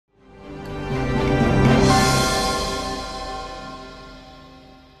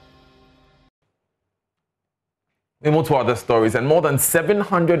We move to other stories, and more than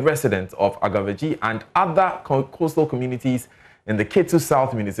 700 residents of Agavedzi and other coastal communities in the Ketu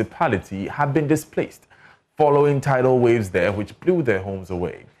South municipality have been displaced following tidal waves there, which blew their homes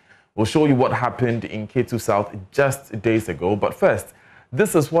away. We'll show you what happened in Ketu South just days ago, but first,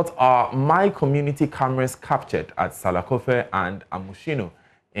 this is what our My Community cameras captured at Salakofe and Amushino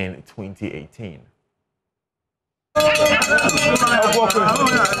in 2018.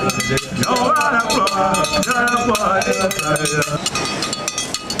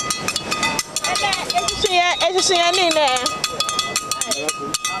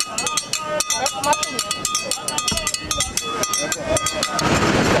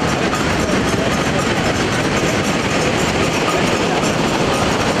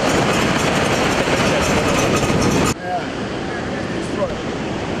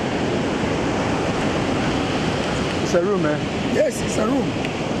 It's a room, man. Yes, it's a room.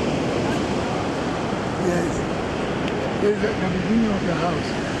 Yes. This is the beginning of the house.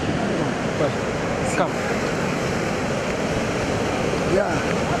 Come. Yeah.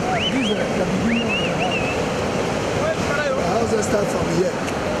 This is the beginning of the house. The houses start from here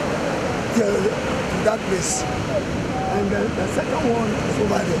till that place. And the second one is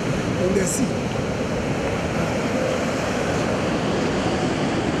over there in the sea.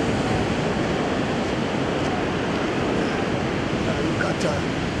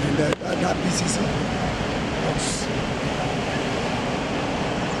 And that piece is house.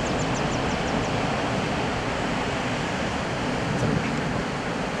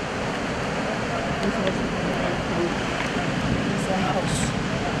 It's a house.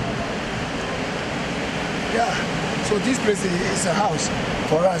 Yeah, so this place is a house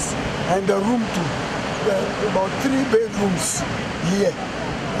for us. And the room too. About 3 bedrooms here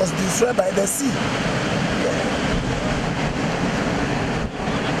was destroyed by the sea.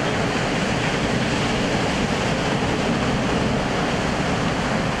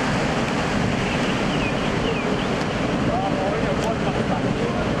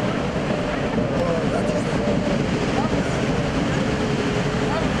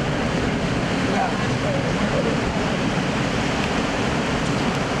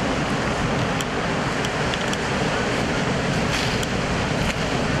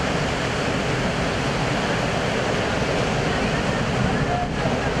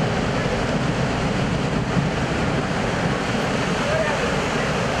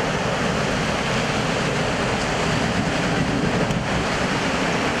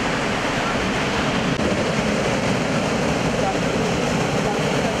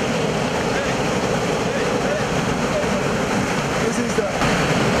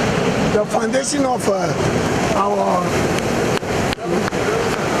 The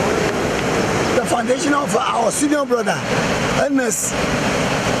foundation of our senior brother, Ernest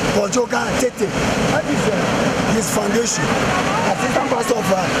Bojoka Tete. That is his foundation. Assistant pastor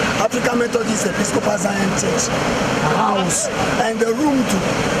of African Methodist Episcopal Zion Church house, and the room too.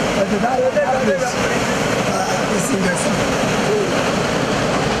 That place is in the sea.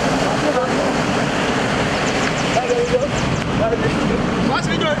 What's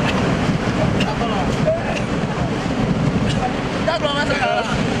he doing?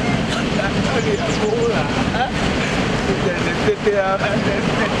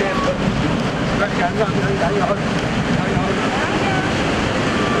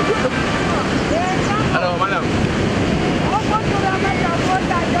 Hello, madam.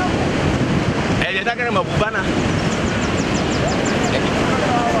 Dia tak kena mabubana.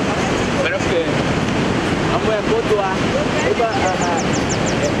 Pero que amo ya foto ah. Iba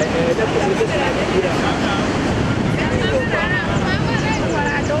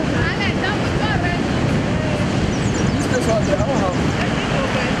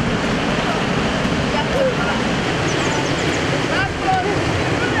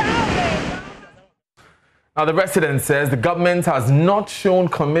Now, the resident says the government has not shown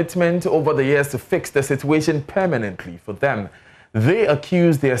commitment over the years to fix the situation permanently for them. They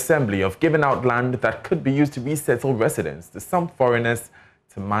accuse the assembly of giving out land that could be used to resettle residents to some foreigners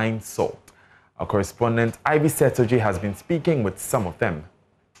to mine salt. Our correspondent Ivy Setoji has been speaking with some of them.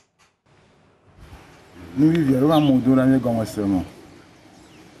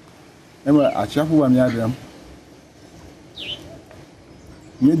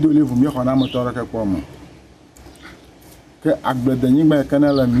 Que Agavedzi ba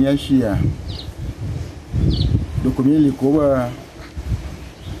kana la miashia do komili ko ba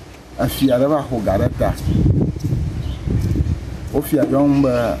afia ba ho garata ofia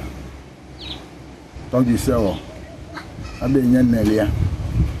yomba to di sewo abe nyanelia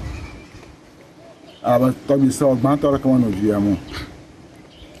aba to di sewo gban to ka wono viamu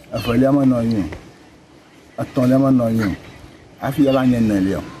afali ama no yin atɔlema no yo afi ya banye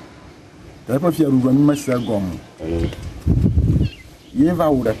nelio da pa fi rugo mi masa gom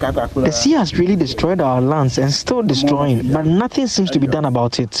The sea has really destroyed our lands and still destroying, but nothing seems to be done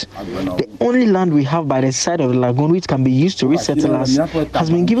about it. The only land we have by the side of the lagoon which can be used to resettle us has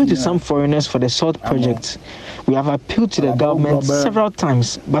been given to some foreigners for the salt project. We have appealed to the government several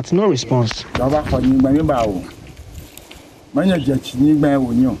times, but no response.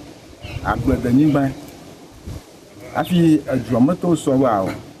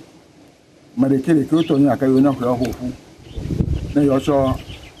 na yo so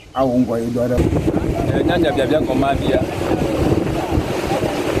awongo idore nyanya bia bia koma bia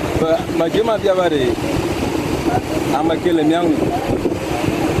ba magema bia bare amakele miangu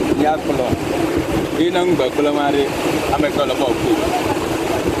ya kolo ina ngba kolo mare amekolo ba ku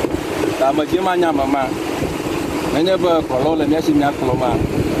ta magema nya mama nanya ba kolo le miasi nya kolo ma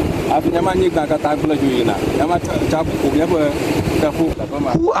afinya manyi ka ta kolo juina yama cha ku bia ba.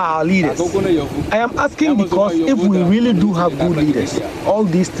 Who are our leaders? I am asking because if we really do have good leaders, all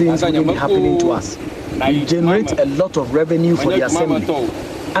these things wouldn't be happening to us. We generate a lot of revenue for the assembly.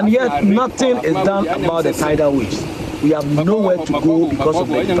 And yet nothing is done about the tidal waves. We have nowhere to go because of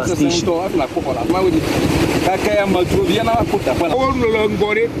the devastation. We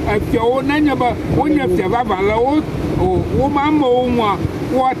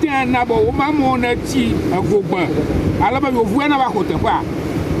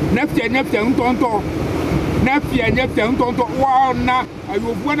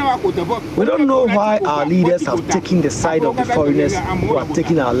don't know why our leaders have taken the side of the foreigners who are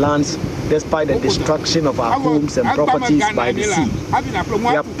taking our lands despite the destruction of our homes and properties by the sea.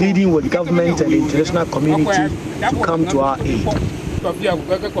 We are pleading with government and the international community to come to our aid.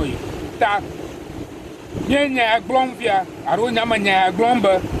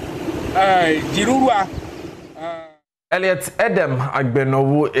 Elliot Edem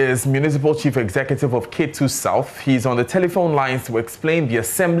Agbenowu is Municipal Chief Executive of K2 South. He's on the telephone lines to explain the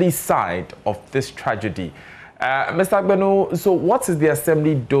Assembly side of this tragedy. Mr. Agbenowu, so what is the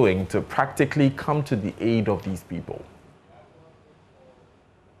Assembly doing to practically come to the aid of these people?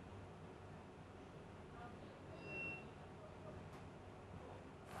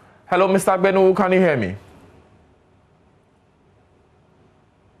 Hello, Mr. Agbenowu, can you hear me?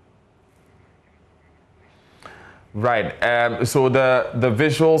 Right, so the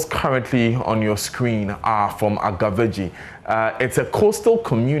visuals currently on your screen are from Agavedzi. It's a coastal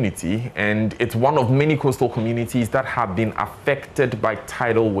community, and it's one of many coastal communities that have been affected by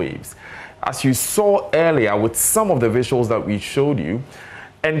tidal waves. As you saw earlier with some of the visuals that we showed you,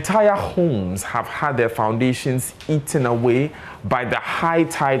 entire homes have had their foundations eaten away by the high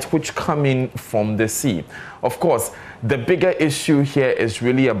tides which come in from the sea. Of course, the bigger issue here is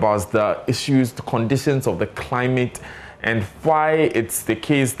really about the issues, the conditions of the climate, and why it's the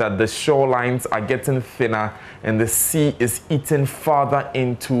case that the shorelines are getting thinner and the sea is eating farther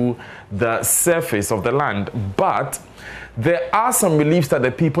into the surface of the land. But there are some reliefs that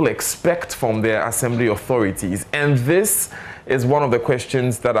the people expect from their assembly authorities, and this is one of the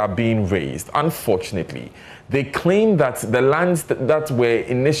questions that are being raised. Unfortunately, they claim that the lands that were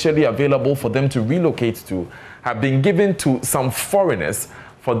initially available for them to relocate to have been given to some foreigners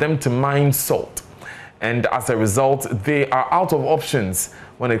for them to mine salt. And as a result, they are out of options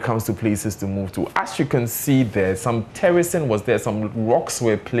when it comes to places to move to. As you can see there, some terracing was there, some rocks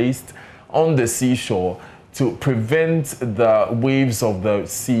were placed on the seashore to prevent the waves of the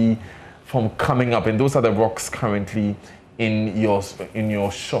sea from coming up. And those are the rocks currently in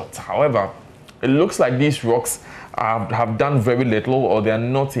your shot. However, it looks like these rocks have done very little, or they are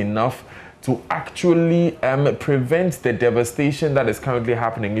not enough to actually prevent the devastation that is currently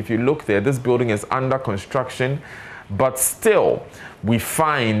happening. If you look there, this building is under construction, but still we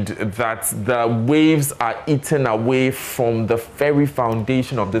find that the waves are eaten away from the very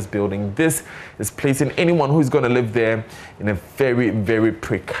foundation of this building. This is placing anyone who's going to live there in a very, very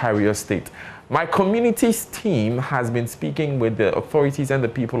precarious state. My community's team has been speaking with the authorities and the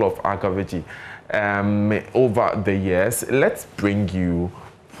people of Agavedzi over the years. Let's bring you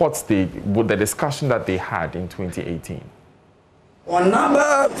what's the discussion that they had in 2018.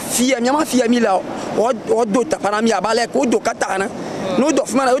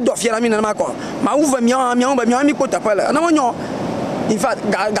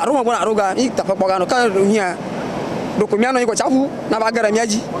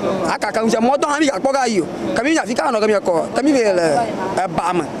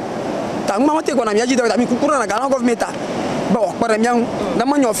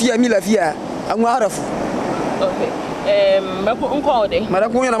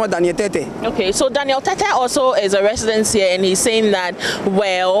 Okay, so Daniel Tete also is a resident here, and he's saying that,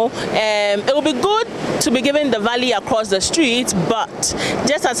 well, it will be good to be given the valley across the street, but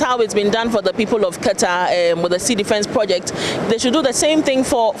just as how it's been done for the people of Keta with the Sea Defense Project, they should do the same thing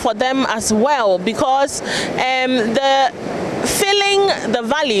for them as well, because the filling the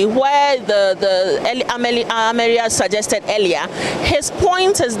valley where the Amelia suggested earlier, his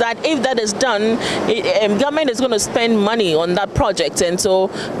point is that if that is done, government is going to spend money on that project, and so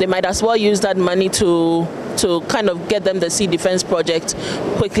they might as well use that money to kind of get them the Sea Defense Project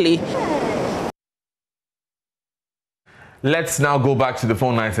quickly. Let's now go back to the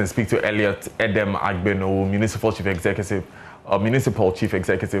phone lines and speak to Elliot Edem Agbeno, Municipal Chief Executive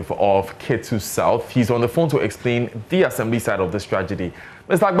of Ketu South. He's on the phone to explain the assembly side of this tragedy.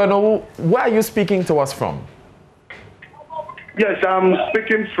 Mr. Agbeno, where are you speaking to us from? Yes, I'm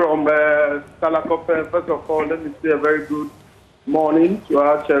speaking from Salakope. First of all, let me say a very good morning to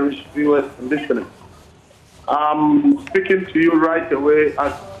our cherished viewers and listeners. I'm speaking to you right away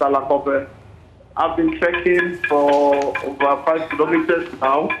at Salakope. I've been trekking for over 5 kilometers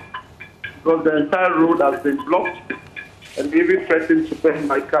now because the entire road has been blocked, and even threatened to burn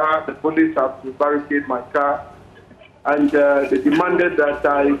my car. The police have to barricade my car, and they demanded that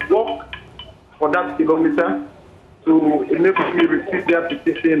I walk for that kilometer to enable me receive their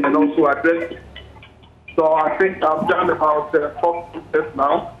petition and also address it. So I think I've done about 4 kilometers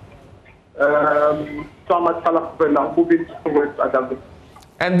now. So I'm at Salakope now, moving towards Agavedzi.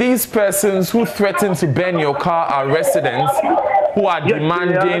 And these persons who threaten to burn your car are residents who are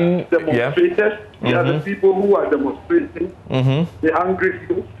demanding... They are demonstrators. They are the people who are demonstrating. The angry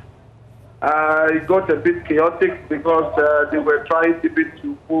youth. It got a bit chaotic because they were trying even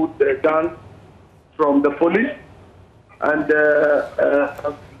to pull the guns from the police. And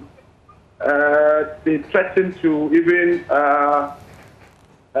they threatened to even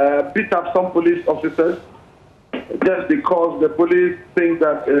beat up some police officers, just because the police think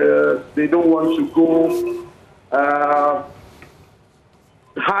that they don't want to go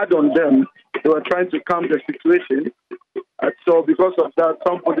hard on them. They were trying to calm the situation. And so because of that,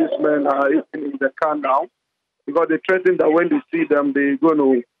 some policemen are even in the car now, because they threaten that when they see them, they're going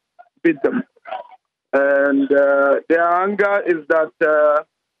to beat them. And their anger is that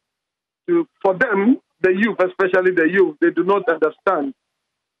for them, the youth, especially the youth, they do not understand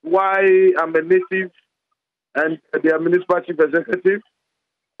why I'm a native and they are municipal chief executive,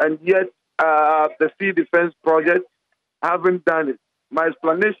 and yet the Sea Defense Project haven't done it. My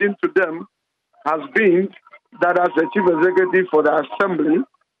explanation to them has been that as the chief executive for the assembly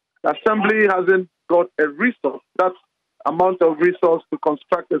hasn't got a resource, that amount of resource to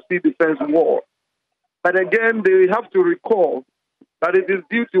construct a sea defense wall. But again, they have to recall that it is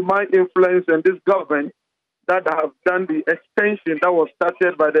due to my influence and this government that I have done the extension that was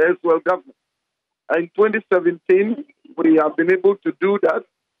started by the Israel government. In 2017, we have been able to do that.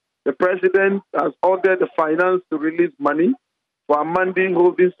 The president has ordered the finance to release money for Amandi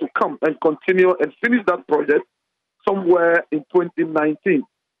Holdings to come and continue and finish that project somewhere in 2019.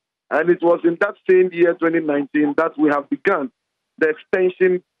 And it was in that same year, 2019, that we have begun the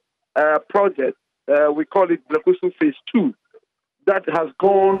extension project. We call it Blekusu Phase 2. That has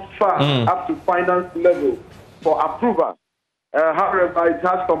gone far up to finance level for approval. However, it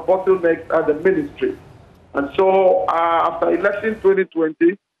has some bottlenecks at the ministry. And so after election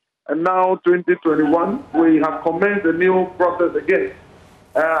 2020 and now 2021, we have commenced a new process again.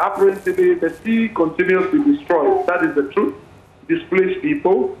 Apparently, the sea continues to destroy. That is the truth. Displace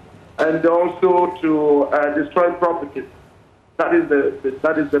people and also to destroy property. That is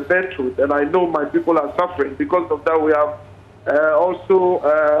the bad truth. And I know my people are suffering. Because of that, we have also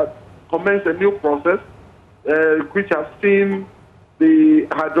commenced a new process which has seen the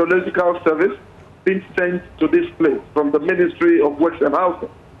hydrological service being sent to this place from the Ministry of Works and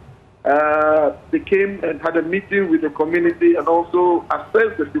Housing. They came and had a meeting with the community and also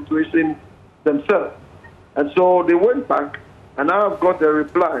assessed the situation themselves. And so they went back, and now I've got a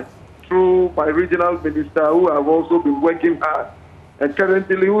reply through my regional minister, who have also been working hard, and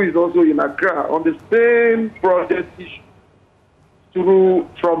currently who is also in Accra on the same project issue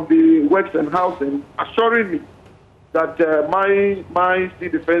from the Works and Housing, assuring me that my Sea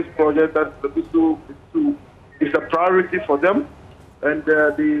Defense Project, that is a priority for them, and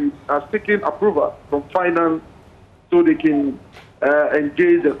they are seeking approval from finance so they can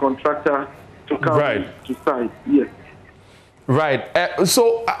engage the contractor to come to site. Yes. Right.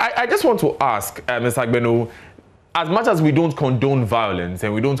 So I just want to ask, Mr. Agbeno, as much as we don't condone violence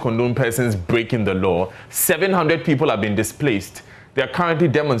and we don't condone persons breaking the law, 700 people have been displaced. They are currently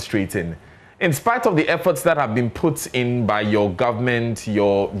demonstrating. In spite of the efforts that have been put in by your government,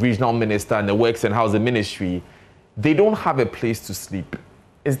 your regional minister, and the Works and Housing Ministry, they don't have a place to sleep.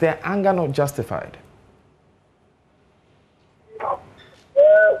 Is their anger not justified?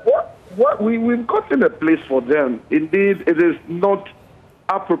 We've gotten a place for them. Indeed, it is not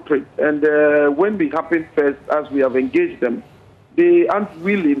appropriate. And when we happened first, as we have engaged them, they aren't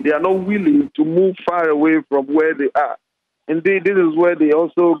willing, they are not willing to move far away from where they are. Indeed, this is where they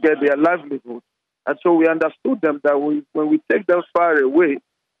also get their livelihood. And so we understood them that when we take them far away,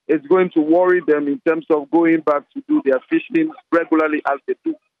 it's going to worry them in terms of going back to do their fishing regularly as they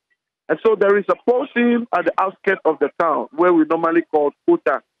do. And so there is a portion at the outskirts of the town where we normally call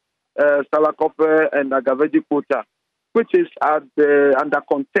Kota, Salakope and Agavedzi Kota, which is under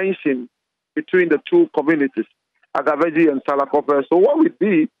contention between the two communities, Agavedzi and Salakope. So what we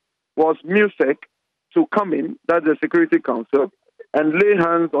did was MUSEC to come in, that's the Security Council, and lay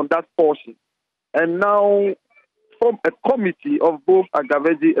hands on that portion. And now form a committee of both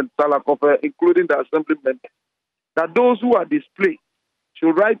Agavedzi and Salakope, including the assembly members, that those who are displaced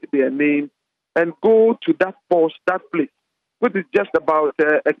should write their names and go to that place, which is just about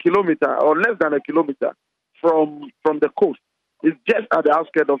a kilometer or less than a kilometer from the coast. It's just at the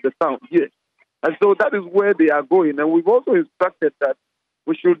outskirts of the town, yes. And so that is where they are going. And we've also instructed that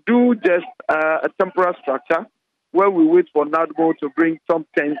we should do just a temporary structure where we wait for NADMO to bring some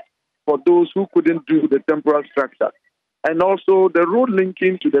tents for those who couldn't do the temporary structure. And also the road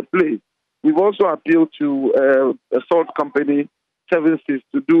linking to the place, we've also appealed to a salt company, 7 Seas,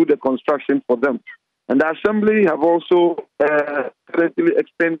 to do the construction for them. And the assembly have also currently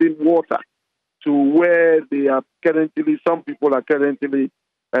extending water to where they are currently, some people are currently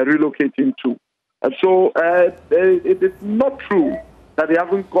relocating to. And so it is not true that they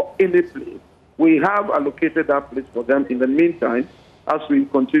haven't got any place. We have allocated that place for them in the meantime as we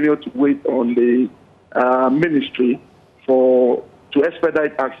continue to wait on the ministry to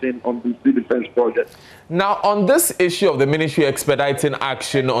expedite action on the sea defense project. Now, on this issue of the ministry expediting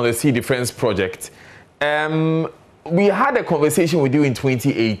action on the sea defense project, we had a conversation with you in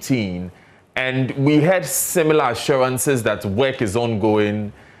 2018, and we had similar assurances that work is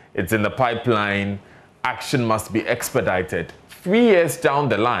ongoing, it's in the pipeline, action must be expedited. 3 years down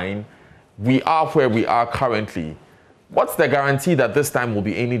the line, we are where we are currently. What's the guarantee that this time will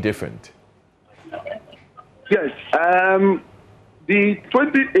be any different? Yes, the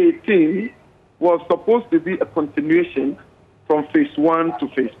 2018 was supposed to be a continuation from phase 1 to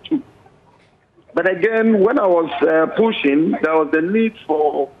phase 2. But again, when I was pushing, there was the need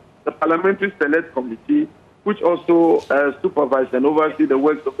for the Parliamentary Select Committee, which also supervised and oversee the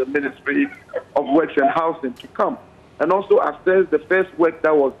works of the Ministry of Works and Housing, to come and also assess the first work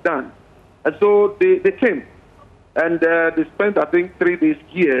that was done. And so they came, and they spent, I think, 3 days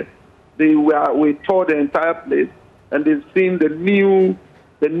here. We toured the entire place, and they've seen the new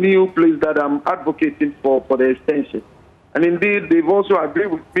place that I'm advocating for the extension. And indeed, they've also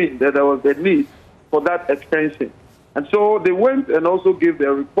agreed with me that there was a need for that extension. And so they went and also gave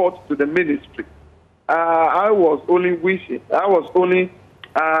their report to the ministry. I was only wishing, I was only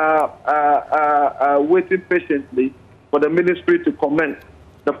waiting patiently for the ministry to commence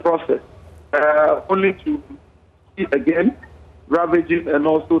the process, only to see again ravaging and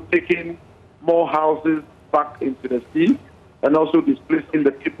also taking more houses back into the sea and also displacing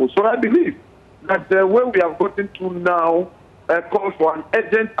the people. So I believe that where we have gotten to now calls for an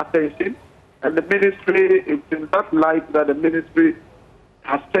urgent attention, and the ministry, it's in that light that the ministry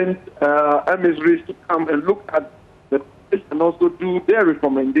has sent emissaries to come and look at the place and also do their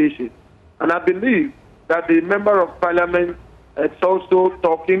recommendations. And I believe that the Member of Parliament is also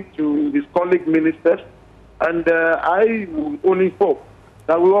talking to his colleague ministers, and I would only hope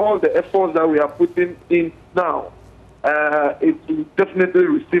that with all the efforts that we are putting in now, it will definitely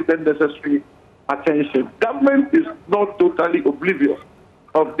receive the necessary attention. Government is not totally oblivious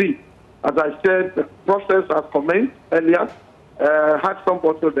of this. As I said, the process has commenced earlier, had some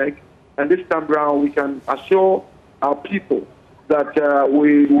bottleneck, and this time around we can assure our people that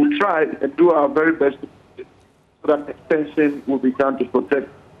we will try and do our very best so that extension will be done to protect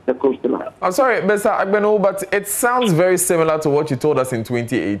the coastal line. I'm sorry, Mr. Agbeno, but it sounds very similar to what you told us in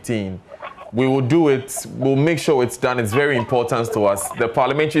 2018. We will do it, we'll make sure it's done, it's very important to us. The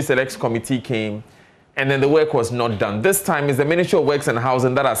Parliamentary Select Committee came, and then the work was not done. This time is the Ministry of Works and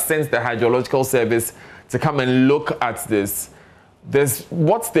Housing that has sent the Hydrological Service to come and look at this.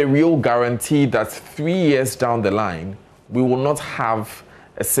 What's the real guarantee that 3 years down the line, we will not have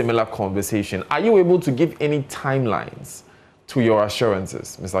a similar conversation? Are you able to give any timelines to your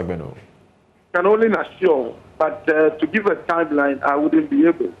assurances, Mr. Agbeno? I can only assure, but to give a timeline, I wouldn't be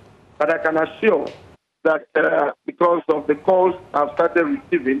able. But I can assure that because of the calls I've started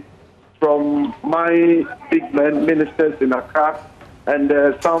receiving from my big men, ministers in Accra, and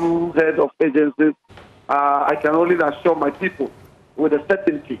some head of agencies, I can only assure my people with a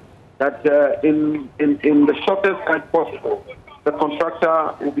certainty that in the shortest time possible, the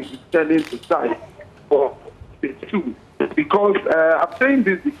contractor will be returning to site for phase 2. Because I'm saying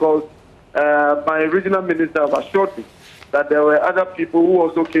this because my regional minister have assured me that there were other people who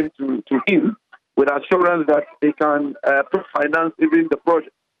also came to him with assurance that they can finance even the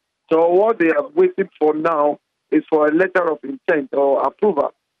project. So what they are waiting for now is for a letter of intent or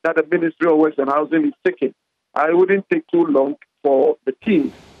approval that the Ministry of Works and Housing is taking. I wouldn't take too long for the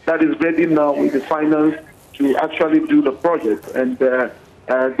team that is ready now with the finance to actually do the project and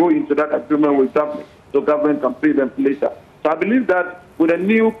go into that agreement with government, so government can pay them later. So I believe that with a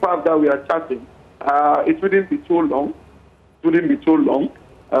new path that we are charting, it wouldn't be too long.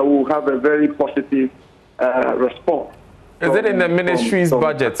 We'll have a very positive response. Is it in the ministry's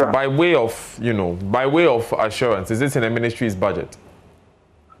budget by way of, by way of assurance? Is it in the ministry's budget?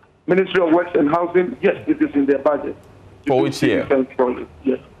 Ministry of Works and Housing, yes, it is in their budget. For which year?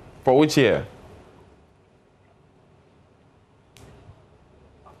 Yes. For which year?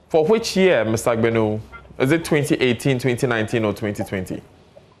 For which year, Mr. Agbenu? Is it 2018, 2019, or 2020?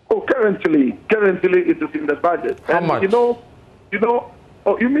 Oh, currently it is in the budget. How much?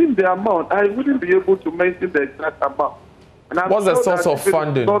 Oh, you mean the amount? I wouldn't be able to mention the exact amount. And what's the source of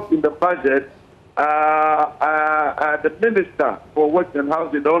funding? Not in the budget. The Minister for Works and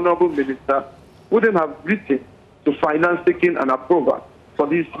Housing, the Honourable Minister, wouldn't have written to finance taking an approval for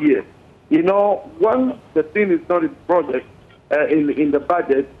this year. Once the thing is not in the project, in the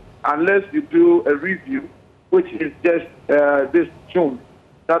budget, unless you do a review, which is just this June,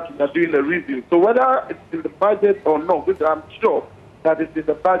 that we are doing a review. So whether it's in the budget or not, which I'm sure that it's in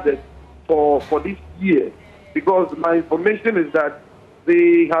the budget for this year, because my information is that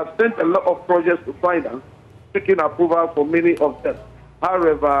they have sent a lot of projects to finance, taking approval for many of them.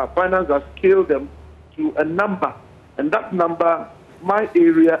 However, finance has scaled them to a number, and that number, my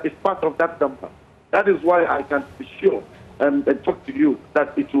area is part of that number. That is why I can be sure and talk to you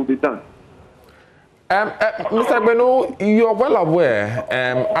that it will be done. Mr. Agbenu, you are well aware,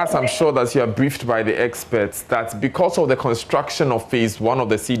 as I'm sure that you are briefed by the experts, that because of the construction of phase 1 of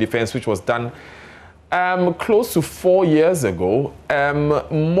the sea defense, which was done close to 4 years ago,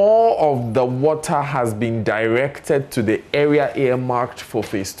 more of the water has been directed to the area earmarked for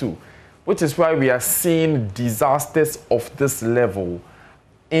phase 2, which is why we are seeing disasters of this level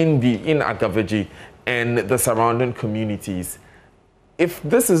in Agavedzi and the surrounding communities. If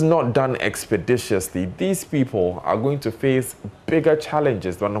this is not done expeditiously, these people are going to face bigger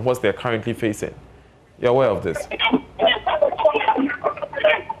challenges than what they're currently facing. You're aware of this?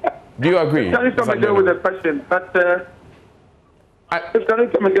 Do you agree? Can you come again with the question? Can you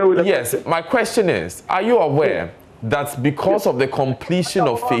come again with the yes, question? My question is, are you aware that because of the completion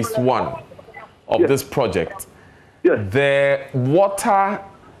of phase 1 of this project, the water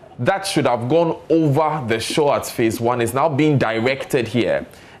that should have gone over the shore at phase 1 is now being directed here,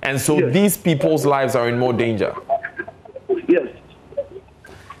 and so these people's lives are in more danger? Yes.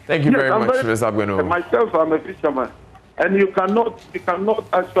 Thank you very much, Mr. Agbenu. Myself, I'm a fisherman, and you cannot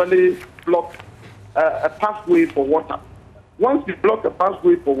actually block a pathway for water. Once you block a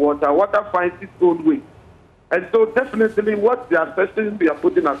pathway for water, water finds its own way. And so definitely what the assertion we are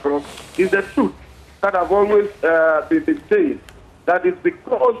putting across is the truth that I've always been saying, that is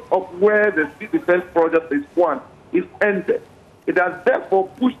because of where the sea defense project is ended. It has therefore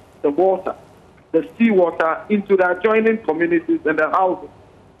pushed the water, the seawater, into the adjoining communities and the houses.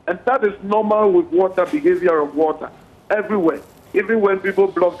 And that is normal with water, behavior of water, everywhere. Even when people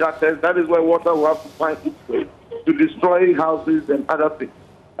block that, that is where water will have to find its way to destroy houses and other things.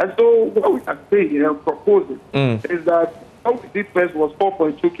 And so what we are saying and proposing is that what we did first was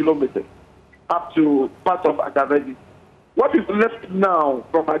 4.2 kilometers up to part of Agavedzi. What is left now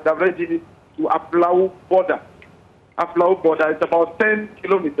from Agavedzi to Aflau border is about 10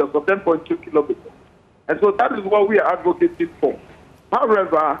 kilometers or 10.2 kilometers. And so that is what we are advocating for.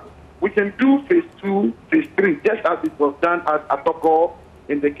 However, we can do phase 2, phase 3, just as it was done at Atoko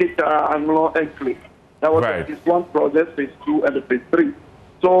in the Keita Anglo Enclave. That was phase 1 project, phase 2, and the phase 3.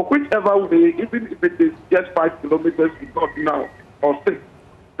 So whichever way, even if it is just 5 kilometers, we got now, or 6,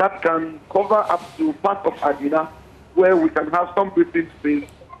 that can cover up to part of Adina, where we can have some breathing space,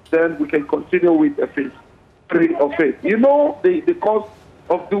 then we can continue with a phase 3 of it. The cost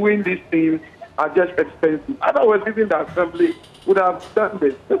of doing these things are just expensive. Otherwise, even the assembly would have done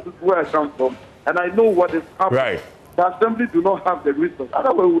this. This is where I come from. And I know what is happening. The assembly do not have the resources.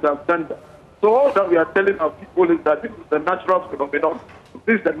 Otherwise, we would have done that. So all that we are telling our people is that this is the natural phenomenon.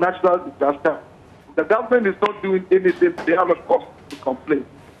 This is the natural disaster. The government is not doing anything. They have a cause to complain.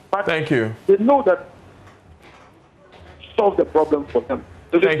 But thank you. They know that solve the problem for them.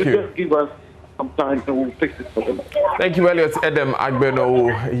 So they just give us some time and we'll fix it for them. Thank you, Elliot Edem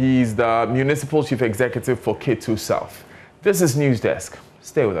Agbeno. He's the Municipal Chief Executive for K2 South. This is News Desk.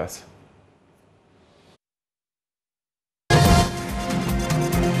 Stay with us.